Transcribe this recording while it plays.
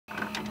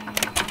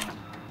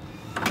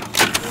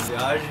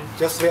viagem.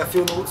 Just a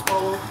few notes,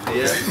 Paulo.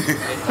 Yeah.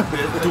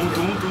 Tum.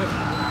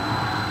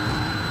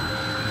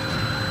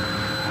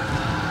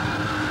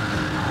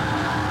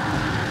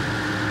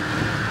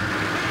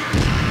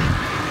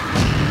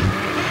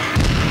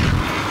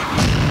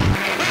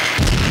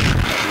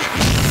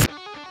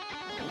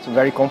 It's a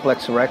very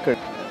complex record.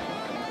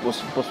 It was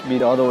supposed to be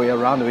the other way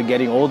around. We're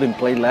getting old and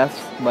play less,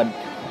 but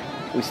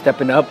we're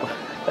stepping up.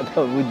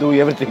 We're doing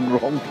everything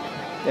wrong,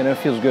 and it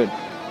feels good.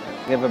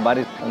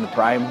 Everybody's on the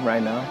prime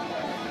right now.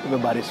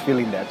 Everybody's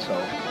feeling that, so.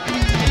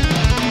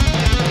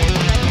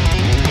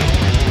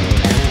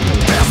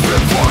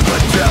 For the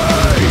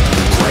day,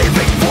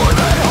 craving for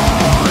the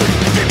high,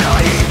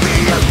 denying the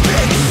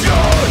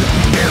addiction.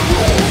 It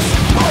rules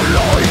my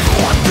life,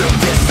 want to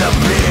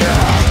disappear.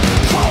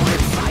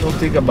 Don't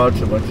think about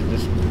so much.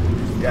 Just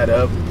get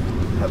up,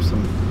 have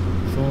some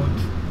food,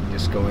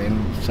 just go in,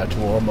 start to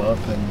warm up,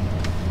 and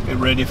get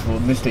ready for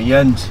Mr.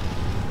 Jens.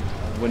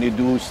 When you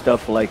do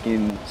stuff like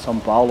in São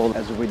Paulo,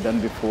 as we've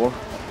done before,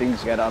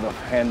 things get out of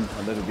hand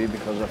a little bit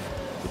because of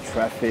the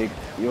traffic.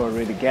 You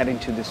already get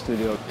into the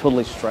studio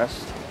totally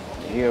stressed.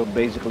 Here,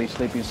 basically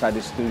sleep inside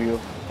the studio,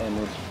 and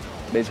it's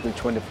basically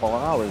 24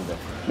 hours there.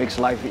 Makes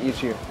life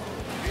easier.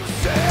 You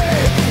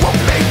say we'll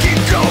make it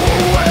go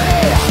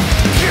away,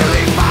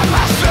 killing by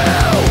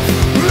myself.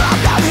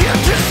 I'm not here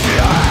to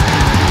stay.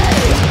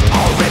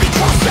 Already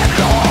crossed that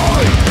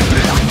line.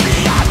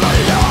 Lucky I'm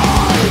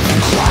alive.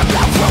 Climbed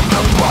out from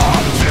the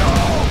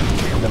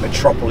bottom. The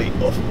metropolis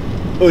of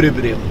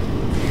Örebro.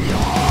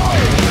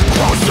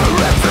 Closer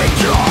every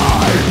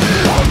time.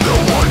 I'm the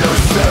one who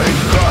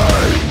saved me.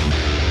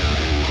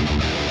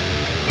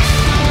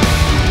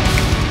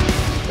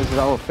 This is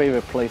our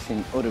favorite place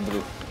in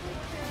Örebro.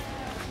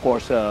 Of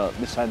course,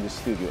 beside the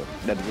studio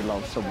that we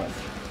love so much.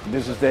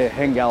 This is the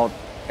hangout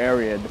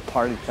area, the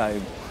party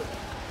time.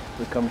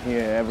 We come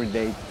here every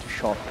day to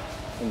shop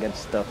and get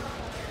stuff.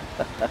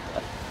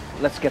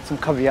 Let's get some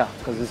caviar,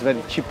 because it's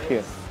very cheap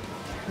here.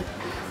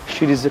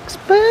 Shit is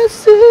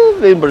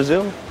expensive in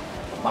Brazil.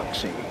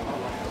 Maxi.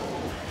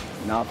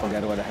 Now I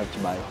forget what I have to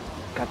buy.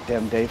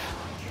 Goddamn Dave.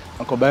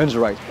 Uncle Ben's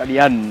right.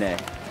 Italiane.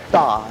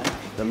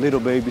 The little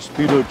baby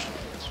spinach.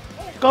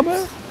 Come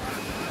here.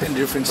 10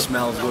 different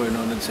smells going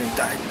on at the same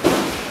time.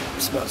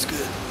 It smells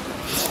good.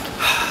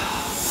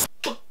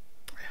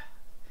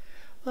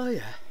 Oh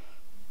yeah.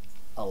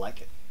 I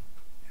like it.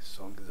 This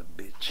song is a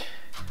bitch.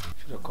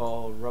 Should I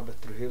call Robert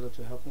Trujillo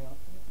to help me out?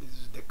 This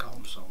is the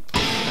calm song.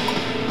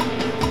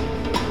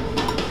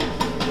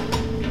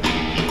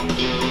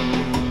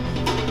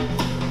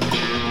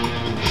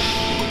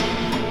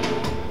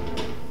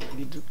 I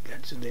need to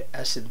get to the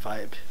acid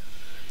vibe.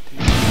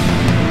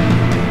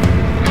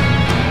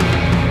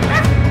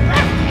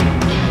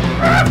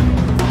 I'll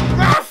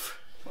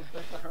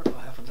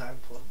have a time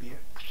for a beer.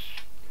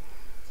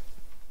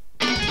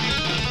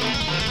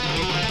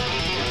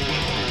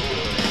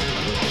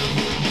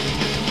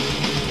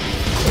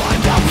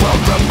 Climbed out from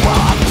the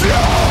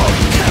bottom.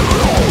 Can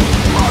rule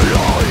my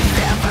life.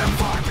 Never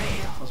for me.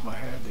 How's my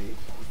hair, Dave?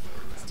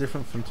 It's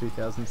different from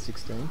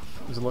 2016.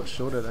 It was a lot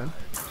shorter then.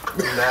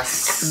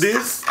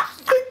 This?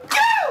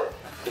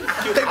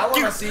 I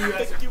want to see you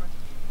as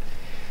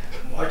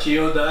Watch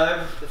you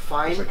dive.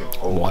 fine.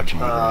 I'm watching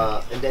you.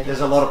 And then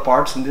There's a lot of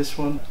parts in this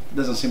one.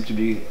 Doesn't seem to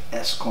be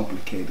as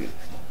complicated.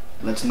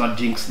 Let's not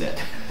jinx that.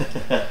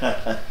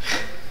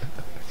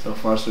 So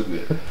far, so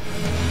good.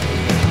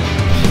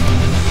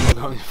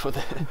 Going for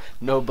the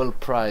Nobel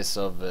Prize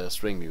of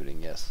string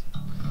muting, yes.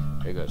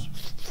 Here goes.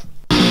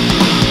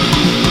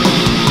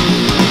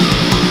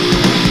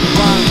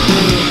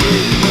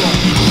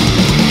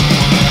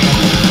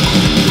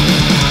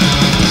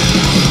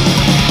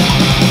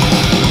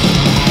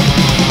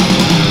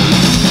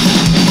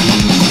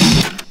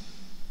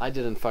 I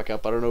didn't fuck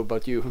up, I don't know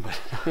about you.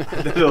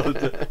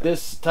 But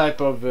this type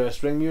of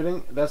string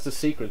muting, that's the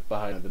secret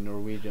behind the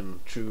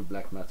Norwegian true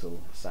black metal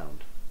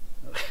sound.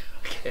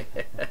 Okay.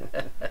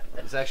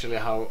 It's actually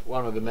how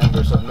one of the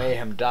members of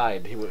Mayhem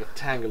died. He was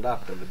tangled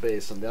up in the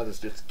bass and the others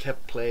just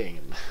kept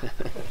playing.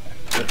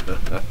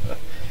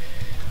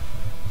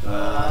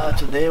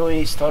 Today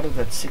we started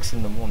at 6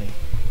 in the morning.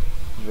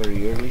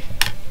 Very early.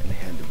 And I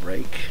had to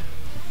break.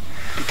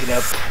 Pick it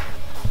up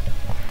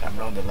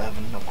around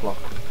 11 o'clock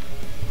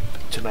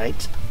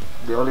tonight.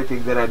 The only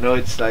thing that I know,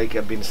 it's like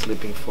I've been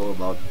sleeping for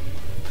about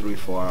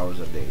 3-4 hours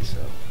a day, so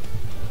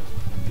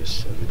I'm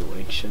just a little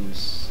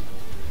anxious.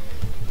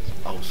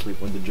 I'll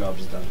sleep when the job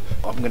is done.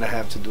 I'm gonna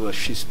have to do a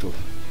shistu.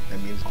 That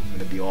means I'm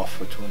gonna be off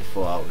for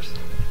 24 hours.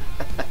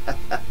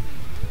 The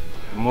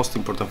most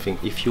important thing,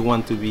 if you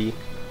want to be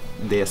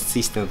the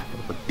assistant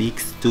of a big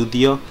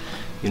studio,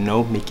 you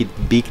know, make it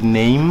big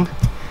name,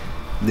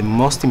 the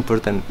most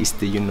important is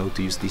that you know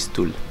to use this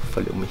tool.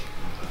 Follow me.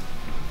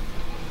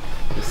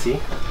 You see?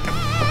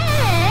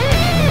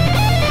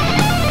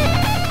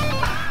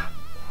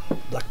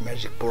 Black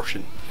magic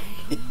portion.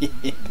 I'm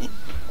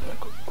gonna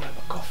go grab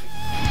a coffee.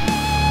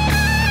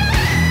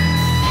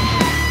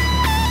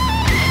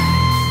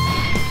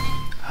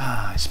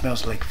 Ah, it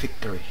smells like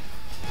victory.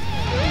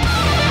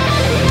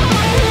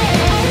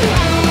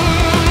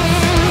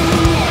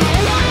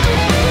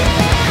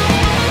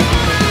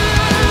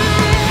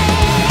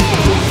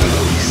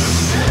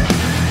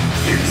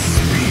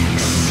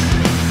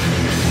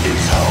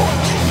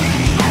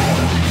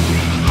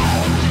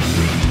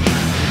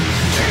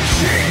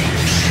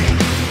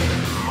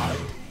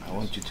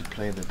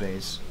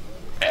 bass.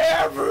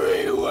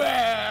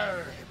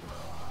 Everywhere!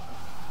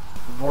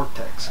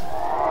 Vortex.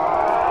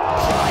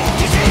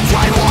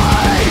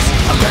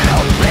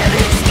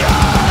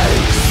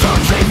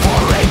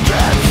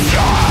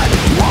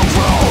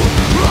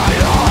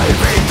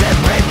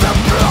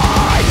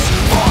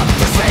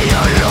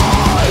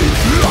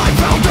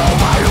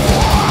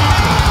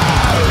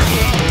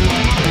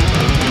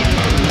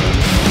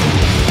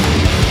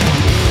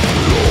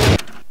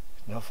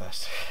 No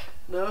faster.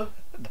 No?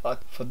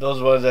 Not for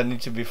those ones that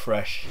need to be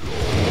fresh.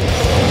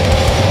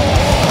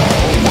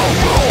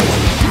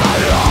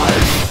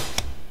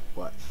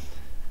 What?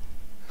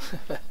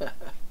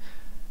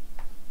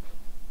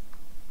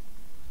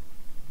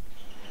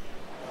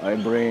 I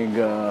bring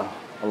a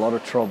lot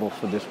of trouble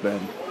for this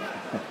band.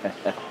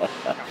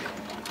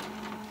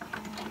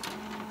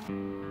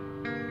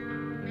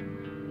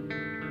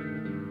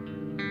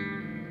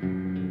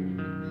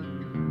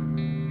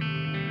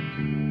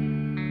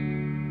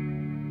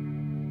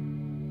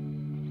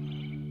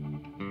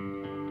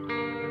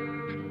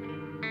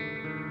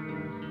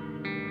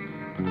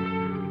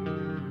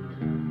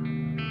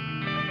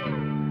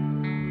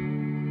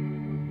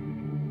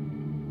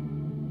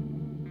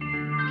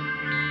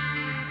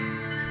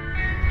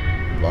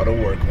 A lot of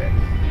work,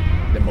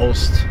 man. The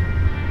most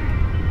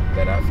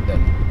that I've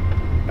done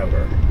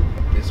ever.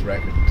 This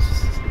record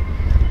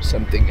is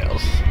something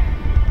else.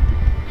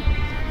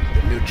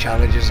 The new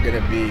challenge is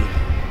gonna be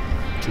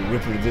to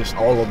reproduce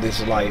all of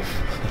this live.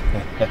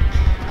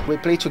 We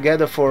played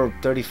together for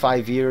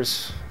 35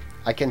 years.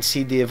 I can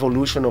see the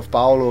evolution of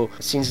Paulo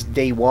since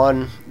day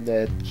one,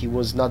 that he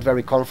was not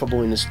very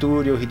comfortable in the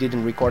studio, he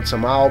didn't record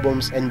some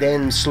albums, and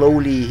then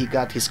slowly he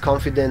got his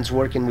confidence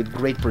working with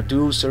great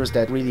producers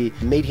that really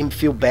made him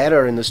feel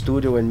better in the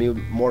studio and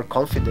more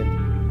confident.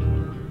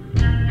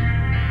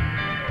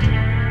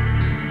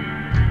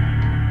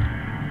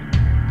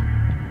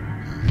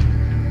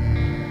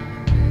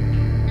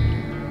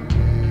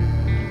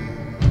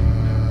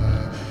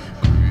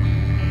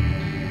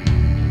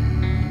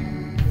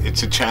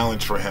 It's a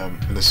challenge for him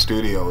in the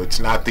studio. It's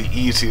not the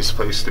easiest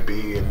place to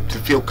be, and to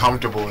feel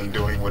comfortable in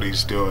doing what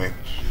he's doing,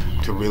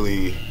 to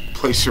really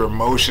place your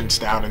emotions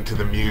down into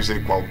the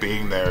music while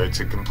being there. It's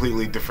a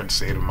completely different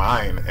state of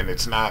mind, and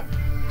it's not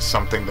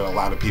something that a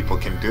lot of people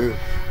can do.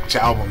 Each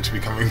album's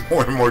becoming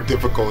more and more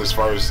difficult as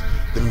far as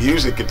the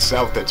music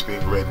itself that's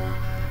being written,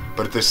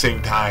 but at the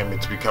same time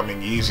it's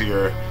becoming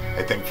easier,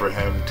 I think, for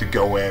him to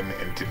go in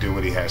and to do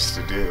what he has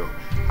to do.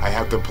 I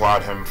have to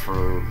applaud him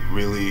for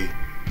really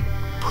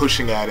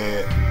pushing at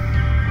it.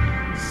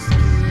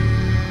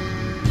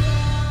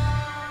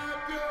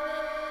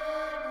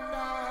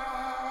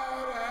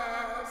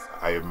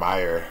 I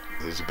admire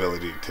his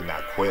ability to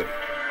not quit.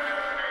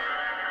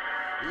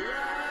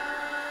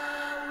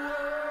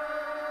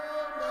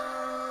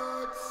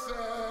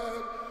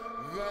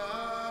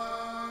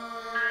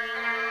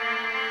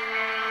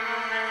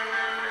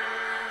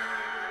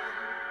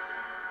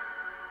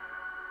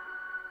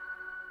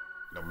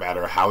 No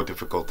matter how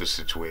difficult the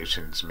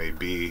situations may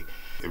be,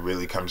 it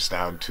really comes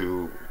down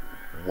to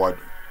what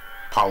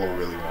Paulo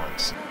really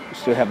wants.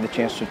 Still have the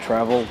chance to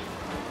travel,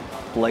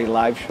 play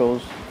live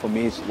shows. For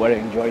me, it's what I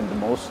enjoy the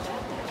most.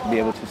 To be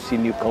able to see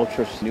new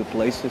cultures, new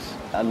places.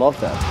 I love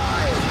that.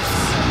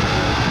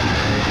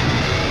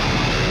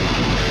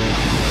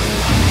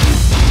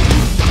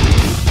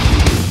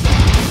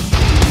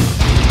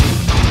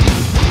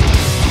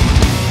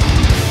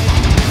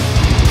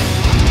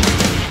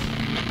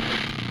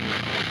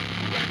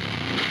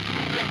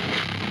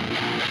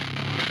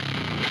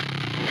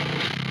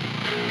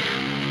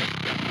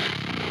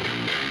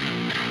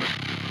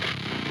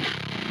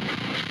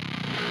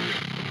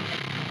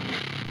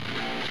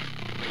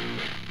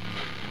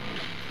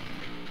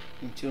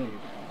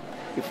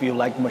 If you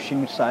like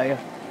Machine Messiah,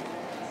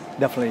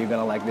 definitely you're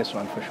gonna like this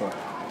one for sure.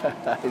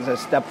 It's a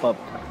step up.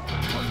 I'm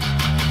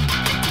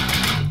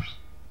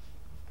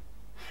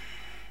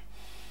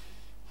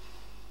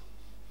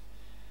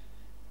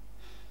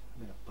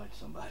gonna punch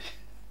somebody.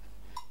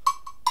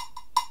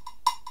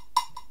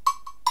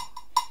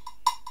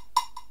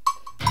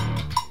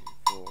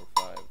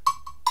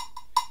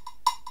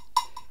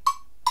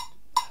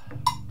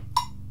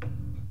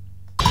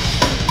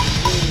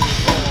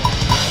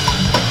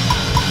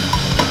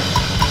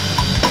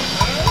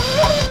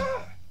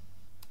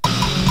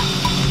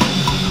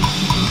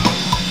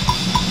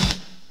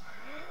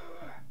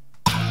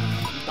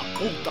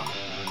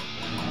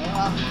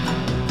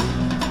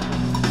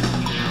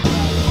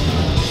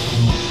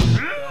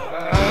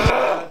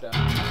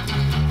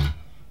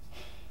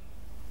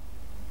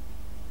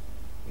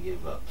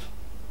 Give up.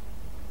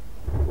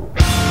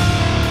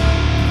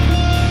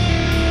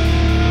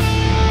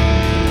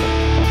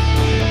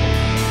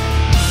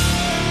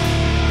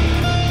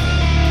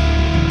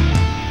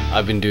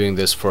 I've been doing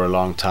this for a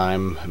long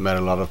time, met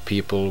a lot of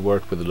people,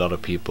 worked with a lot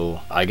of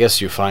people. I guess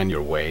you find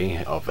your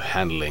way of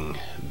handling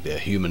the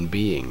human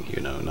being,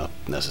 you know, not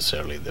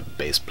necessarily the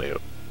bass player.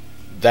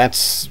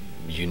 That's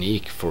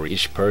unique for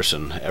each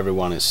person.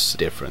 Everyone is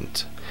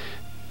different.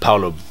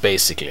 Paulo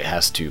basically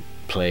has to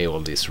play all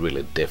these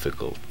really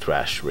difficult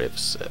thrash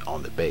riffs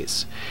on the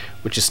bass,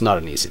 which is not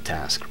an easy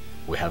task.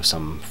 We have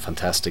some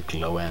fantastic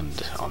low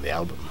end on the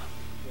album.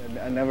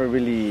 I never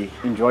really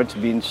enjoyed to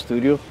be in the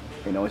studio.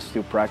 You know, I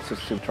still practice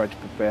to try to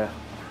prepare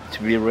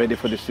to be ready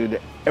for the studio.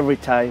 Every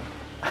time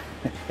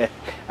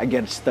I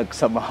get stuck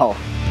somehow.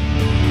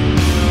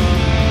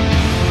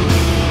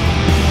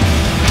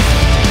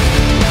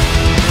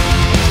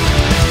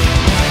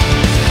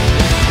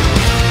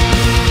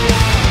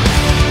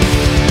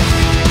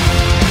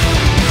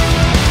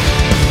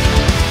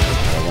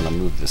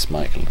 This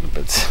mic a little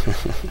bit.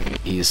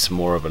 He's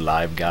more of a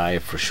live guy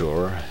for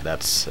sure.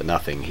 That's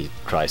nothing he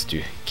tries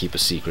to keep a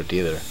secret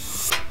either.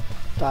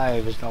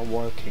 Dive is not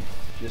working.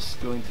 Just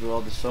going through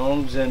all the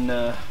songs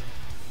and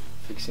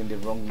fixing the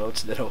wrong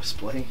notes that I was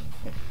playing.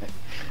 Yeah,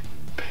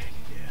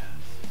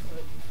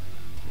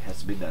 it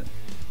has to be done.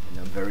 And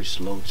I'm very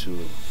slow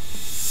to.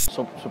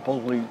 So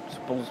supposedly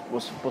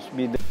was supposed to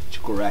be to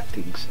correct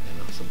things. You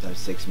know,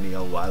 sometimes it takes me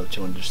a while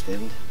to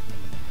understand.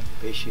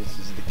 Patience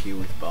is the key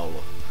with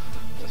Paulo.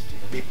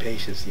 Be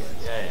patient, yes.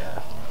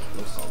 Yeah.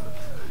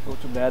 Go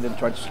to bed and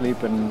try to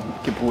sleep and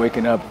keep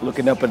waking up,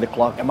 looking up at the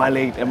clock. Am I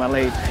late? Am I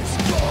late?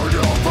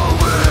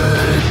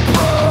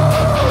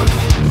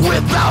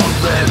 Without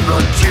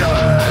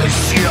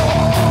limitations,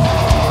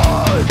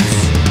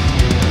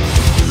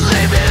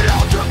 leave it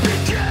all to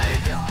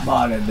begin.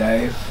 Morning,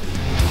 Dave.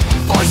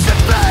 Voice to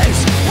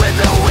face with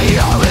who we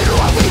are and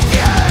what we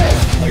get.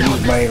 I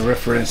use my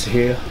reference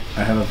here.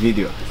 I have a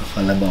video of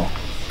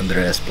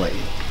Andreas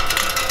playing.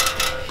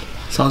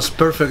 Sounds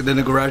perfect in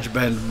a garage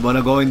band.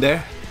 Wanna go in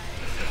there?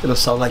 It'll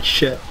sound like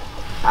shit.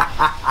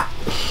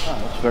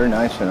 It's very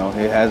nice, you know.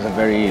 He has a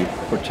very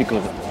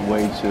particular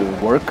way to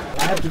work.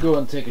 I have to go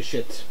and take a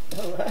shit.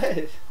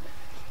 Alright.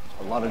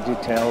 A lot of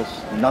details.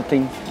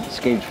 Nothing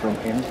escapes from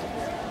him.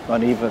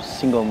 Not even a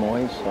single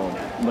noise. So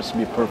it must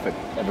be perfect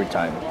every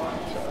time.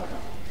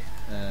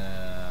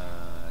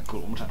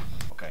 Cool, one more time.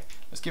 Okay,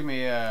 let's give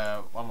me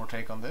one more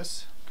take on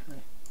this.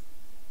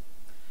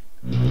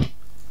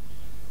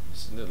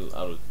 It's a little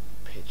out of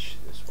pitch,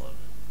 this one.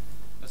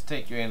 Let's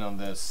take you in on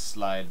the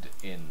slide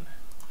in.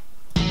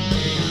 I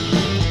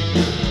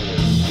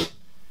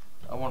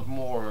want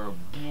more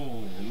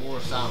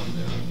sound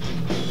there.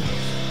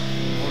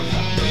 More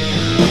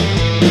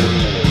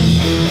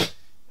sound.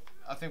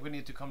 I think we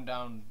need to come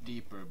down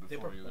deeper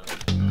before you go. A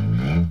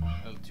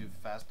little too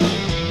fast.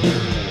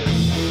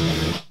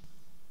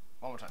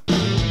 One more time.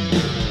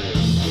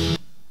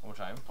 One more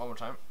time. One more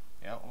time.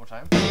 Yeah, one more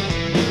time.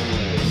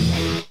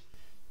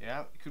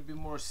 Yeah, it could be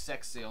more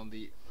sexy on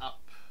the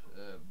up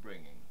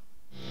bringing.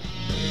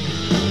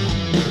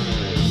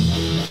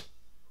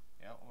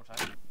 Yeah, one more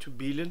time. 2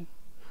 billion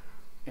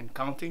and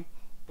counting,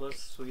 plus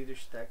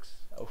Swedish tax,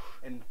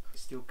 and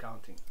still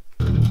counting.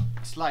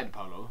 Slide,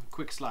 Paulo.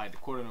 Quick slide.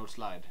 Quarter note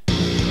slide.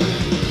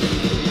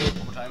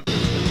 One more time.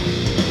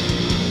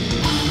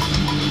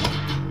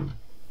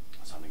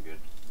 Sounding good.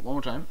 One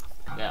more time.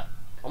 Yeah.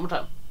 One more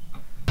time.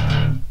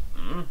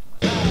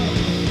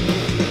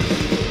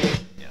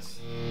 Yes.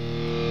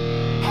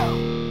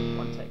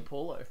 One take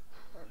Paulo.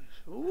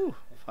 Ooh,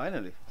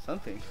 finally,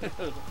 something.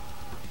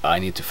 I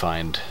need to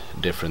find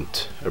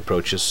different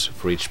approaches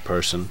for each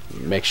person.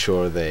 Make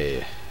sure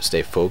they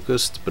stay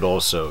focused, but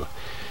also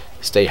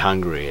stay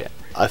hungry.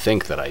 I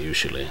think that I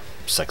usually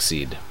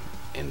succeed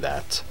in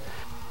that.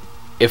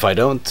 If I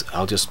don't,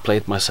 I'll just play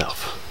it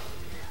myself.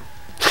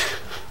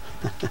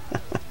 You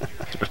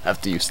don't have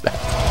to use that.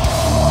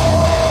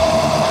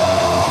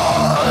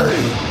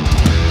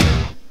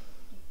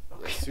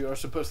 Okay, so you are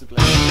supposed to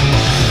play.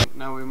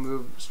 Now we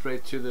move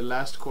straight to the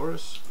last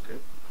chorus. Okay.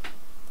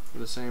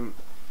 The same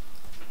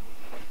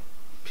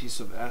piece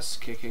of ass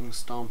kicking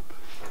stomp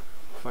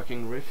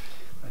fucking riff.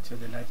 Until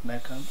the nightmare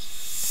comes.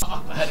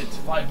 I had it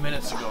 5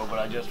 minutes ago, but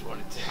I just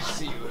wanted to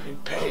see you in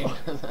pain.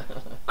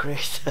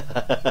 Great.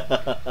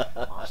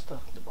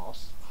 Master, the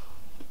boss.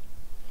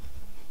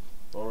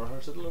 We'll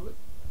rehearse it a little bit.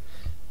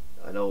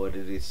 I know what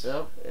it is.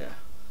 Yeah. Yeah.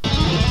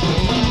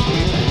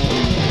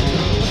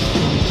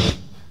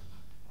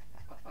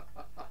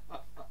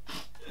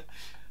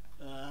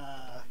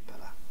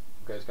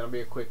 Okay, it's gonna be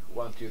a quick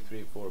 1, 2,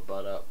 3, 4,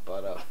 but up.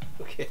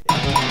 Okay.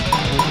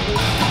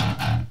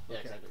 Yeah,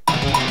 exactly.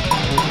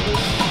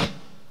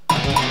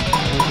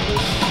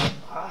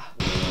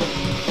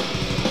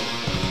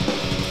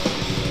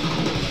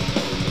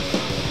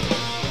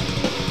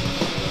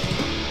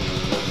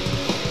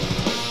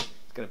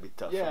 It's gonna be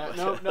tough. Yeah,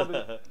 no,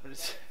 but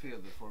feel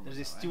the form.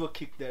 There's still a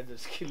kick there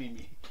that's killing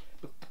me.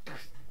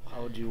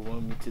 How do you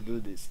want me to do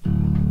this?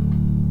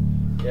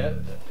 Yeah,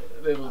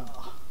 a little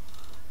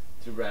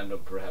too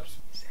random, perhaps.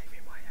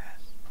 Saving my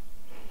ass.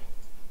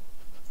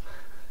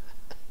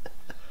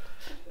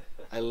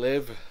 I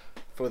live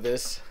for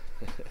this.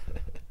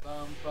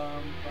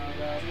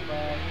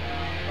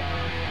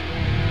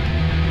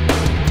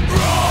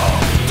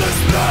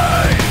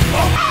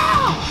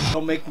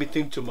 Don't make me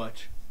think too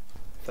much.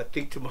 If I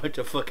think too much,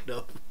 I fuck it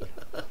up.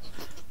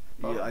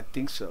 Yeah, I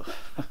think so.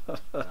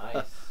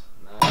 Nice.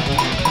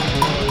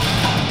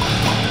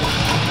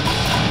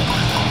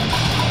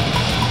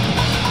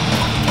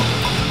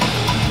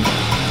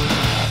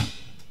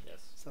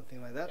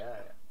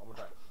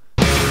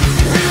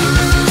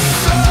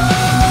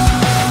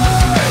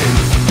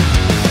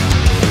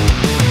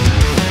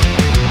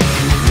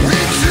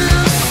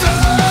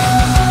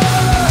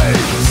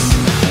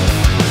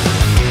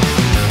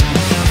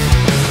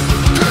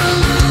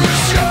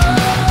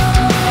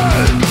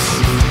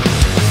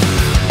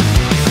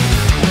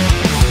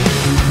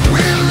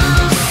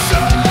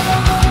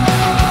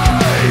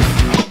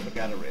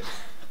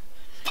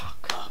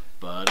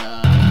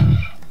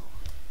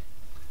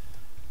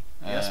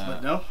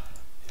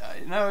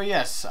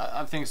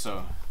 I think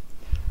so.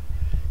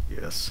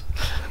 Yes.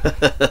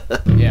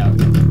 Yeah,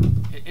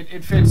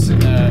 it fits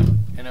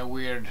in a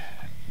weird,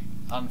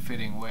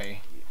 unfitting way.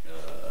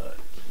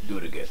 Do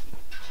it again.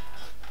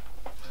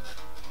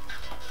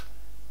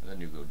 And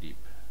then you go deep.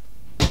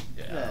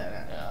 Yes,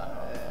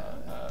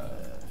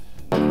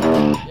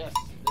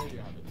 there you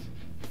have it.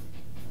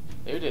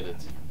 You did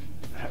it.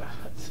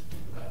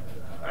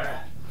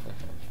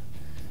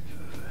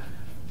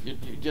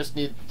 You just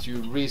need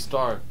to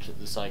restart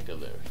the cycle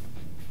there.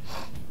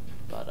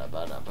 Bada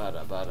bada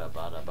bada bada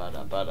bada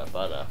bada bada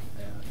bada.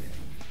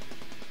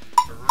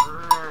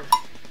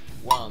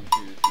 1,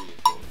 2, 3,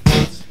 4.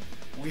 It's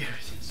Weird.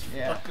 It's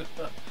yeah. It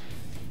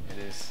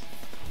is.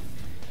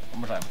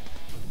 One more time.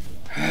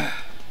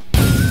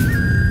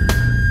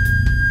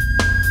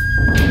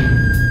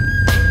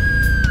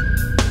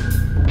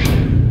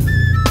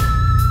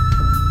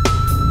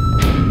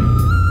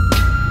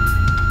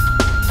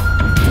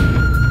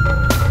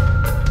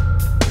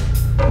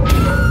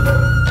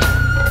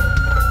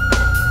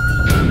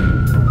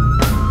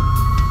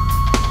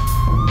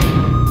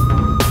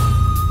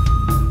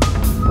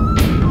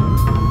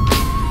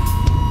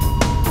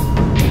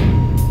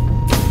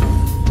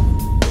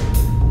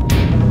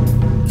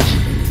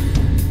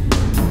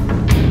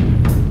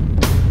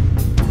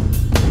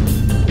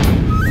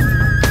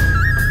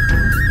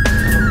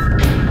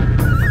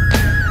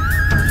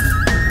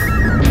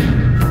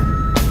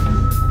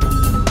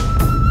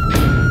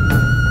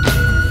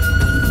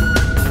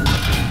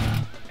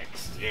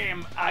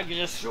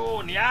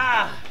 Aggression,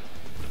 yeah! I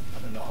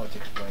don't know how to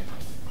explain.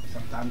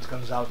 Sometimes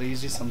comes out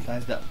easy,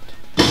 sometimes don't.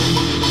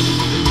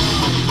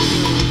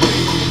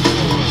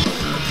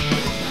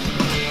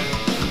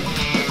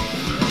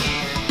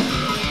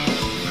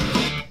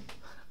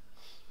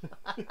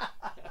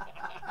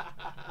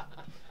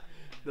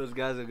 Those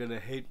guys are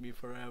gonna hate me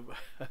forever.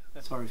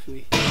 Sorry,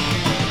 Flea.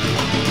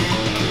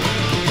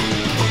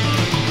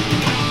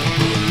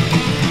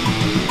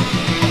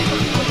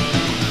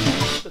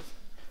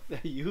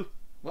 You?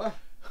 What?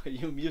 Are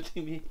you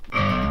muting me?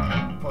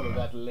 Follow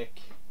that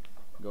lick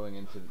going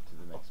into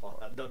the next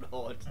part. I don't know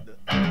what to do.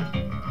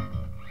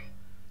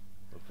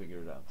 We'll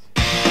figure it out.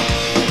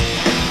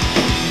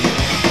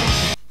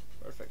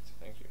 Perfect,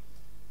 thank you.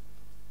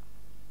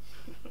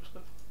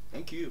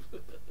 Thank you.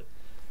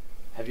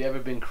 Have you ever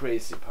been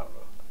crazy,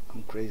 Paulo?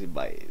 I'm crazy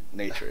by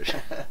nature.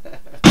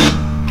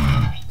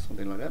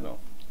 Something like that, no?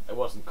 I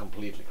wasn't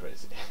completely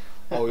crazy.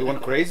 Oh, you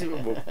want crazy?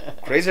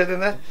 Crazier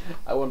than that?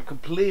 I went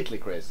completely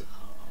crazy.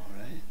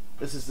 Alright.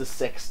 This is the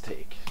sex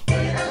take. It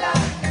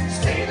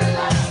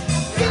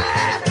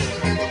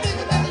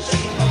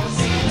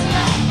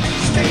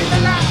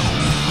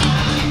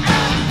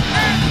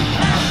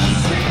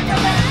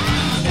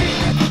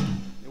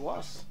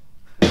was.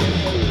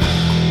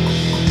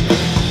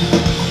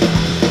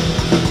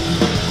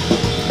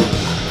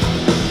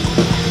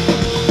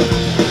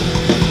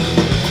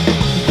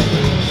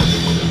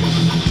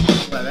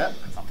 Like that?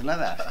 Something like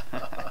that.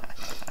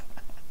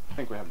 I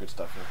think we have good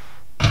stuff here.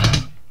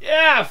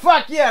 Yeah,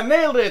 fuck yeah,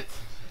 nailed it!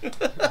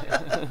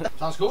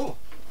 Sounds cool.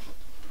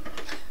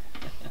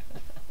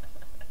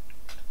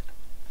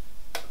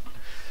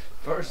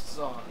 First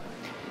song.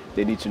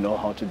 They need to know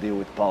how to deal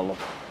with Paulo.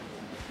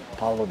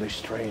 Paulo the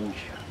Strange.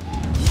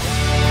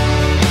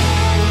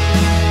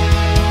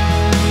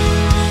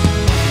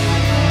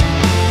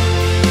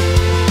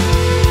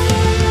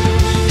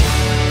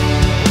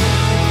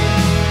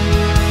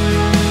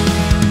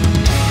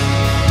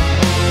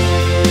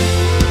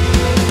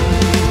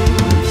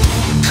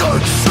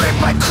 Constrained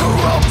by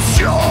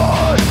corruption,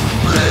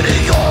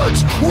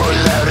 lineage will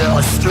let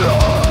us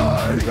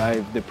die.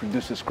 Drive the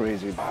producers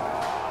crazy.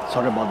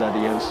 Sorry about that,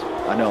 Jens.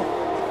 I know.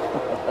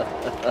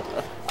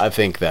 I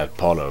think that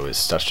Paulo is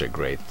such a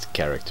great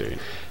character.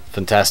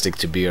 Fantastic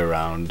to be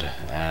around,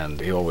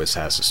 and he always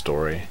has a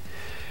story.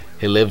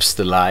 He lives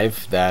the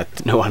life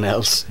that no one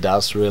else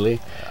does, really.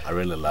 I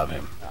really love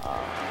him.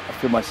 I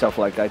feel myself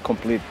like I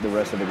complete the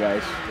rest of the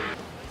guys.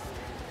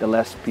 The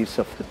last piece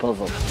of the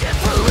puzzle.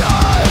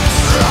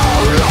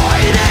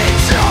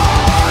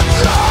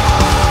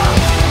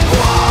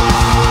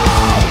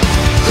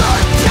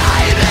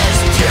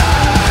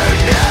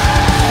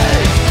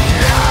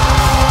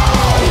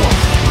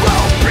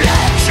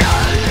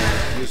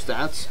 Use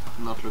that,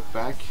 not look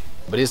back.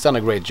 But he's done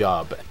a great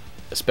job,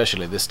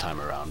 especially this time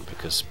around,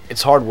 because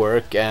it's hard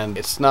work and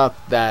it's not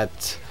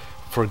that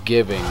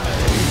forgiving.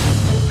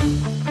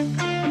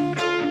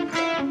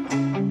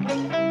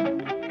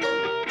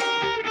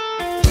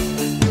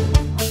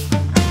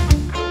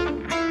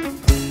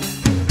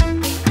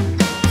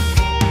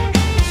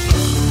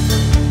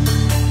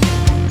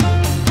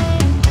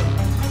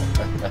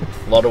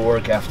 A lot of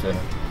work after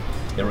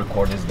the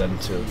record is done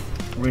to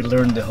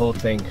relearn the whole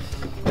thing,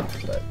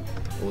 but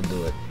we'll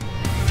do it.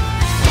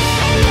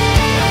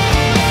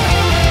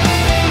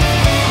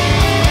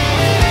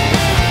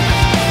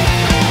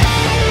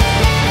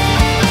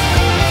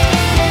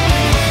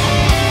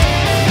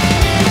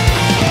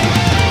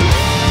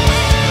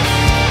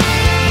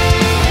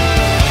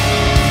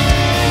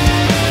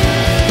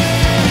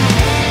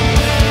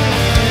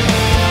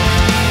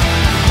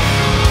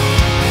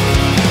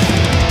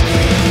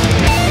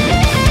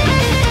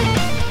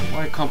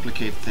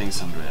 complicate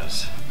things,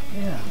 Andreas.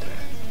 Yeah,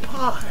 Andreas.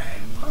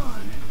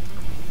 Bye.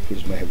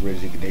 Here's my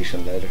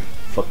resignation letter.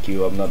 Fuck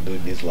you, I'm not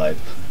doing this live.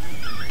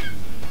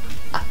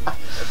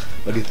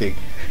 What do you think?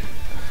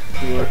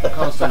 We were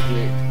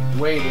constantly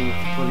waiting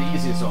for the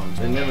easy songs.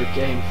 They never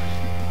came.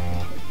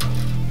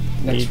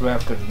 Next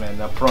record,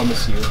 man, I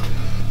promise you,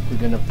 we're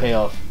gonna pay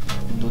off.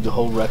 Do the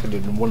whole record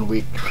in 1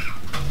 week.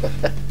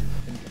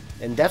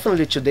 And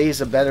definitely today is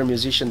a better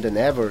musician than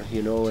ever,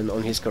 you know, and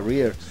on his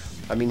career.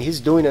 I mean, he's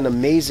doing an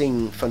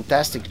amazing,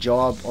 fantastic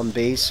job on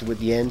bass with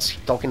Jens,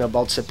 talking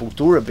about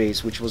Sepultura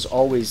bass, which was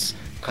always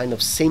kind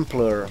of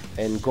simpler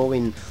and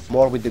going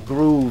more with the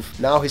groove.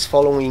 Now he's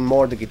following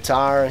more the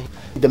guitar.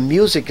 The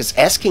music is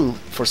asking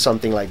for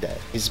something like that.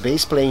 His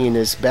bass playing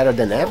is better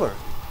than ever.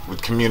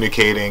 With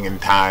communicating in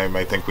time,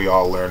 I think we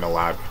all learn a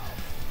lot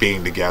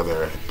being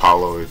together.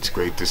 Paulo, it's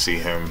great to see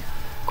him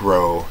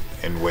grow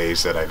in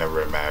ways that I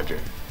never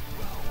imagined.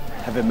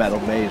 Heavy metal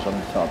bass on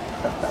the top.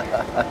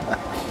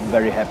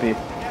 Very happy.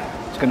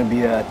 It's gonna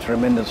be a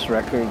tremendous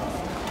record.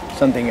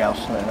 Something else,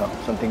 you know,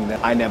 something that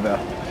I never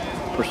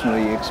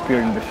personally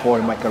experienced before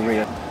in my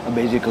career. I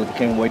basically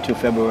can't wait till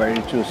February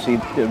to see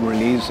the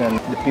release and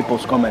the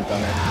people's comment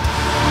on it.